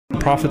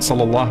Prophet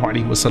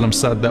ﷺ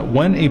said that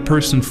when a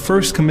person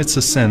first commits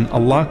a sin,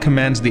 Allah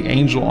commands the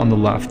angel on the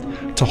left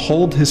to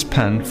hold his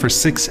pen for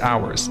 6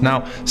 hours.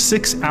 Now,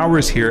 6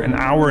 hours here, an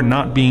hour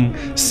not being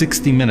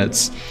 60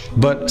 minutes,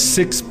 but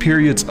 6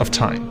 periods of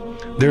time.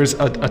 There's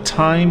a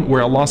time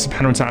where Allah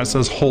subhanahu wa ta'ala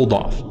says, hold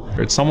off.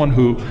 It's someone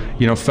who,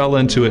 fell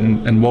into it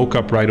and woke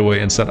up right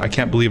away and said, I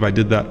can't believe I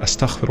did that.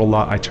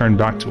 Astaghfirullah, I turned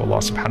back to Allah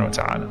subhanahu wa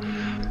ta'ala.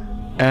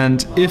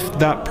 And if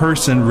that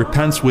person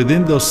repents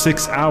within those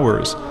 6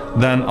 hours,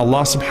 then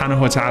Allah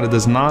subhanahu wa ta'ala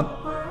does not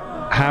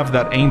have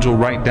that angel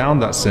write down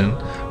that sin,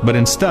 but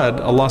instead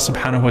Allah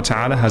subhanahu wa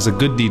ta'ala has a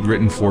good deed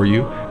written for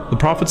you. The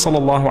Prophet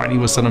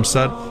ﷺ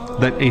said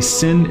that a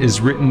sin is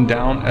written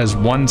down as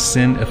one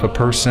sin if a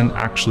person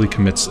actually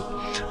commits it.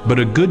 But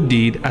a good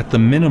deed at the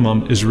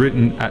minimum is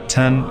written at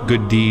 10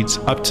 good deeds,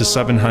 up to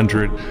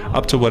 700,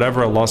 up to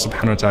whatever Allah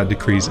subhanahu wa ta'ala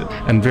decrees it.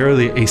 And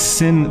verily, a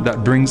sin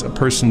that brings a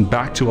person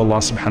back to Allah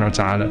subhanahu wa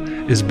ta'ala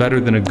is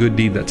better than a good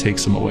deed that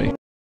takes him away.